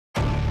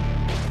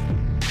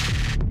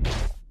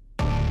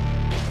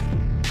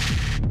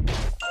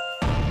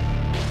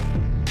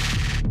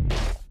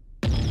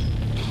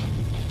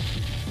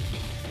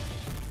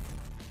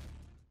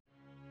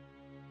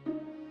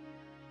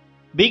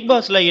Big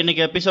பாஸ்ல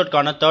இன்னைக்கு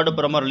எபிசோட்கான 3rd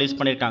promo release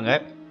பண்ணிருக்காங்க.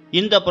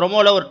 இந்த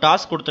ப்ரோமோல ஒரு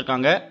டாஸ்க்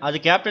கொடுத்துருக்காங்க. அது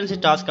கேப்டன்சி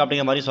டாஸ்க்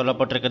அப்படிங்கிற மாதிரி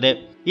சொல்லப்பட்டிருக்குது.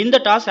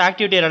 இந்த டாஸ்க்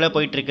ஆக்டிவிட்டி ஏரியால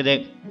போயிட்டு இருக்குது.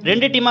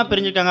 2 டீமா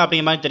பிரிஞ்சிருக்காங்க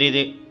அப்படிங்கிற மாதிரி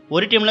தெரியுது.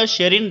 ஒரு டீம்ல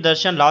ஷெரின்,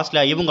 தர்ஷன்,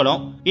 லாஸ்லியா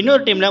இவங்களும்,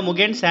 இன்னொரு டீம்ல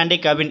முகேன், சாண்டி,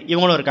 கவின்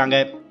இவங்களும்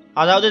இருக்காங்க.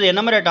 அதாவது இது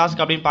என்ன மாதிரி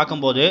டாஸ்க் அப்படின்னு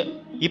பார்க்கும்போது,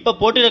 இப்போ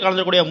போட்டியில்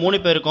கலந்துக்கூடிய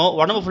 3 பேருக்கும்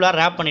உடம்பு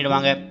ஃபுல்லாக ரேப்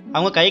பண்ணிடுவாங்க.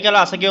 அவங்க கை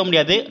கால அசைக்கவும்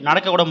முடியாது,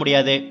 நடக்க கூட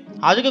முடியாது.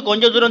 அதுக்கு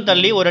கொஞ்சம் தூரம்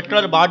தள்ளி ஒரு ரெட்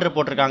கலர் பார்டர்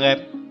போட்டிருக்காங்க.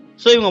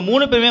 ஸோ இவங்க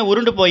 3 பேருமே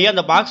உருண்டு போய்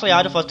அந்த பாக்ஸில்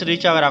யார் ஃபர்ஸ்ட்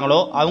ரீச் ஆகிறாங்களோ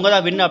அவங்க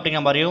தான் வின்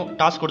அப்படிங்கிற மாதிரியும்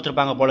டாஸ்க்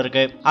கொடுத்துருப்பாங்க போல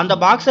இருக்கு. அந்த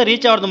பாக்ஸை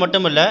ரீச் ஆகிறது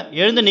மட்டும் இல்லை,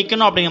 எழுந்து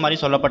நிற்கணும் அப்படிங்கிற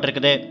மாதிரி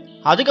சொல்லப்பட்டிருக்குது.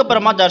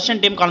 அதுக்கப்புறமா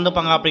தர்ஷன் டீம்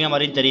கலந்துப்பாங்க அப்படிங்கிற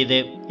மாதிரியும் தெரியுது.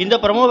 இந்த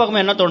ப்ரோமோ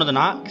பக்கம் என்ன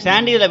தோணுதுன்னா,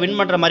 சாண்டி இதில் வின்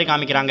பண்ணுற மாதிரி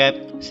காமிக்கிறாங்க.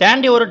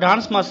 சாண்டி ஒரு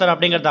டான்ஸ் மாஸ்டர்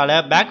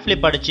அப்படிங்கிறதால பேக்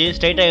ஃபிளிப் அடிச்சு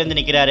ஸ்ட்ரைட்டாக எழுந்து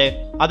நிற்கிறாரு.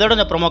 அதோட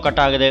இந்த ப்ரோமோ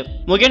கட் ஆகுது.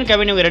 முகேன்,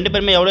 கவின் இவங்க 2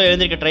 பேருமே எவ்வளோ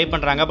எழுந்திருக்க ட்ரை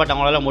பண்ணுறாங்க, பட்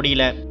அவங்களால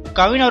முடியல.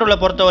 கவின் அவர்களை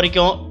பொறுத்த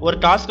வரைக்கும் ஒரு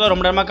டாஸ்க்ல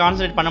ரொம்ப நேரமாக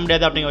கான்சன்ட்ரேட் பண்ண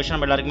முடியாது அப்படிங்கிற விஷயம்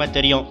நம்ம எல்லாருக்குமே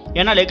தெரியும்.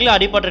 ஏன்னா லெக்ல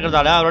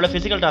அடிபட்டிருக்கிறதால அவரோட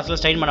பிசிக்கல் டாஸ்க்ல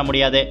ஸ்ட்ரெயின் பண்ண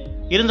முடியாது.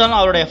 இருந்தாலும்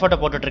அவரோட எஃபர்ட்டை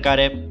போட்டுட்டு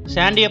இருக்காரு.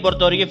 சாண்டியை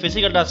பொறுத்த வரைக்கும்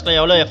பிசிக்கல் டாஸ்க்ல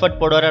எவ்வளோ எஃபர்ட்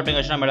போடுவார்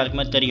அப்படிங்கிற விஷயம் நம்ம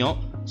எல்லாருக்குமே தெரியும்.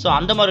 ஸோ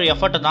அந்த மாதிரி ஒரு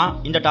எஃபர்ட்டை தான்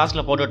இந்த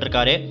டாஸ்க்ல போட்டுட்டு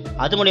இருக்காரு.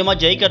 அது மூலியமா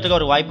ஜெயிக்கிறதுக்கு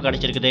ஒரு வாய்ப்பு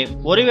கிடைச்சிருக்குது.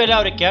 ஒருவேளை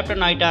அவர்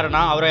கேப்டன்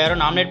ஆயிட்டாருன்னா அவரை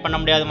யாரும் நாமினேட் பண்ண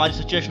முடியாத மாதிரி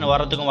சுச்சுவேஷன்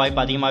வரதுக்கும்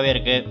வாய்ப்பு அதிகமாகவே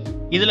இருக்கு.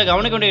 இதில்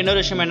கவனிக்க வேண்டிய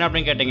இன்னொரு விஷயம் என்ன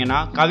அப்படின்னு கேட்டிங்கன்னா,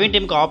 கவின்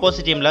டீமுக்கு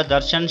ஆப்போசிட் டீமில்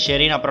தர்ஷன்,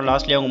 ஷெரின் அப்புறம்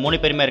லாஸ்லியா அவங்க 3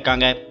 பேருமே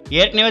இருக்காங்க.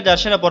 ஏற்கனவே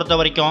தர்ஷனை பொறுத்த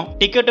வரைக்கும்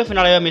டிக்கெட்டு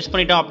ஃபினாலே மிஸ்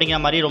பண்ணிட்டோம் அப்படிங்கிற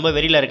மாதிரி ரொம்ப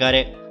வெறியில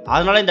இருக்காரு.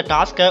 அதனால இந்த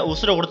டாஸ்க்கை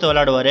உசுரை கொடுத்து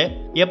விளையாடுவார்.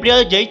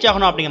 எப்படியாவது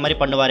ஜெயிச்சாகணும் அப்படிங்கிற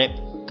மாதிரி பண்ணுவார்.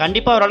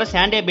 கண்டிப்பாக அவரால்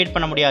சாண்டியை பீட்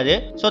பண்ண முடியாது.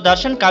 ஸோ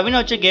தர்ஷன் கவினை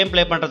வச்சு கேம்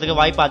பிளே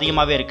பண்ணுறதுக்கு வாய்ப்பு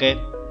அதிகமாகவே இருக்கு.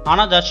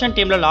 ஆனால் தர்ஷன்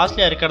டீமில்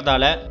லாஸ்ட்லியா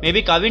இருக்கிறதால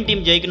மேபி கவின்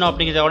டீம் ஜெயிக்கணும்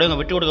அப்படிங்கிறத இவங்க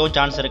விட்டு கொடுக்கவும்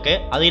சான்ஸ் இருக்கு.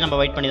 அதையும் நம்ம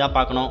வெயிட் பண்ணி தான்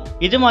பார்க்கணும்.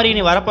 இது மாதிரி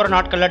இனி வரப்போற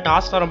நாட்களில்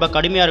டாஸ்க் ரொம்ப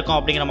கடுமையாக இருக்கும்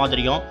அப்படிங்கிற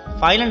மாதிரியும்,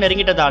 ஃபைனல்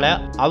நெருங்கிட்டதால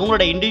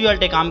அவங்களோட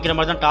இண்டிவிஜுவாலிட்டி காமிக்கிற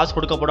மாதிரி தான் டாஸ்க்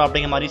கொடுக்கப்படும்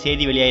அப்படிங்கிற மாதிரி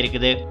செய்தி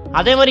வெளியாயிருக்குது.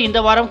 அதே மாதிரி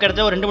இந்த வாரம்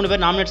கிட்டத்தட்ட ஒரு 2-3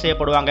 பேர் நாமினேட்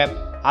செய்யப்படுவாங்க.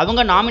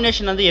 அவங்க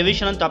நாமினேஷன் வந்து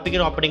எவிஷன்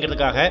தப்பிக்கணும்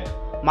அப்படிங்கிறதுக்காக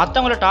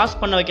மற்றவங்கள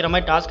டாஸ்க் பண்ண வைக்கிற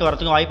மாதிரி டாஸ்க்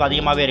வரதுக்கும் வாய்ப்பு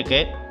அதிகமாகவே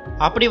இருக்கு.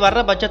 அப்படி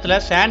வர்ற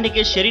பட்சத்தில்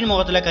சாண்டிக்கு ஷெரின்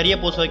முகத்தில் கரிய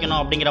பூச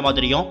வைக்கணும் அப்படிங்கிற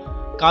மாதிரியும்,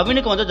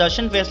 கவினுக்கு வந்து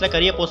தர்ஷன் ஃபேஸ்ல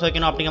கரிய போச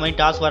வைக்கணும் அப்படிங்கிற மாதிரி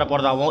டாஸ்க் வர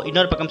போறதாகவும்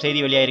இன்னொரு பக்கம் செய்தி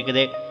வெளியாக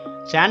இருக்குது.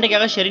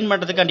 சாண்டிக்காக ஷெரின்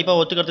பண்ணுறதுக்கு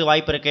கண்டிப்பாக ஒத்துக்கிறதுக்கு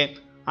வாய்ப்பு இருக்கு.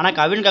 ஆனால்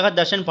கவினுக்காக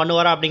தர்ஷன்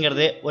பண்ணுவாரா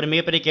அப்படிங்கிறது ஒரு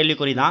மிகப்பெரிய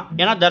கேள்விக்குறி தான்.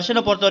 ஏன்னா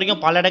தர்ஷனை பொறுத்த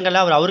வரைக்கும் பல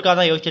இடங்களில் அவர் அவருக்காக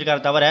தான்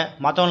யோசிச்சிருக்காரு தவிர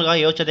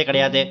மற்றவங்களுக்காக யோசிச்சதே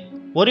கிடையாது.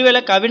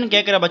 ஒருவேளை கவின்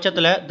கேட்குற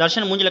பட்சத்தில்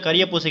தர்ஷன் மூஞ்சில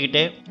கரிய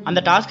பூசிக்கிட்டு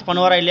அந்த டாஸ்க்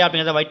பண்ணுவாரா இல்லையா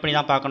அப்படிங்கிறத வெயிட் பண்ணி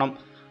தான் பார்க்கணும்.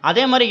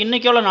 அதே மாதிரி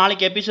இன்னைக்கோ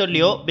நாளைக்கு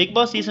எபிசோட்லையோ பிக்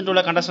பாஸ் சீசன்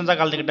 2 கண்டஸ்டன்ஸாக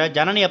கலந்துக்கிட்ட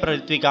ஜனனி அப்புறம்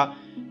ரித்விகா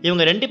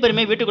இவங்க 2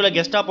 பேருமே வீட்டுக்குள்ள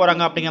கெஸ்டா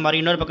போறாங்க அப்படிங்கிற மாதிரி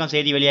இன்னொரு பக்கம்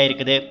செய்தி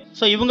வெளியாயிருக்குது.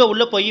 ஸோ இவங்க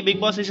உள்ள போய் பிக்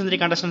பாஸ் சீசன் 3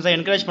 கண்டஸ்டன்ஸை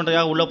என்கரேஜ்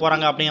பண்றதுக்காக உள்ள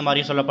போறாங்க அப்படிங்கிற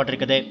மாதிரி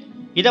சொல்லப்பட்டிருக்குது.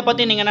 இதை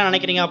பத்தி நீங்க என்ன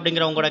நினைக்கிறீங்க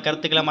அப்படிங்கிற உங்களோட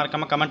கருத்துக்களை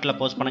மறக்காம கமெண்ட்ல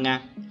போஸ்ட் பண்ணுங்க.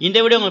 இந்த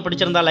வீடியோ உங்களுக்கு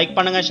பிடிச்சிருந்தா லைக்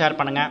பண்ணுங்க, ஷேர்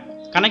பண்ணுங்க.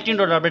 கனெக்டிங்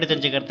அப்டேட்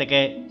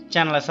தெரிஞ்சுக்கிறதுக்கு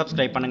சேனலை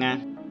சப்ஸ்கிரைப் பண்ணுங்க.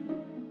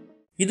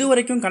 இது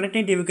வரைக்கும்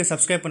கனெக்டிங் டிவிக்கு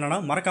சப்ஸ்கிரைப் பண்ணனா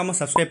மறக்காம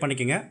சப்ஸ்கிரைப்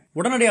பண்ணிக்கங்க.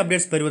 உடனடி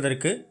அப்டேட்ஸ்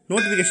பெறுவதற்கு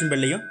நோட்டிஃபிகேஷன்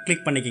பெல்லையும்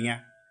கிளிக் பண்ணிக்கங்க.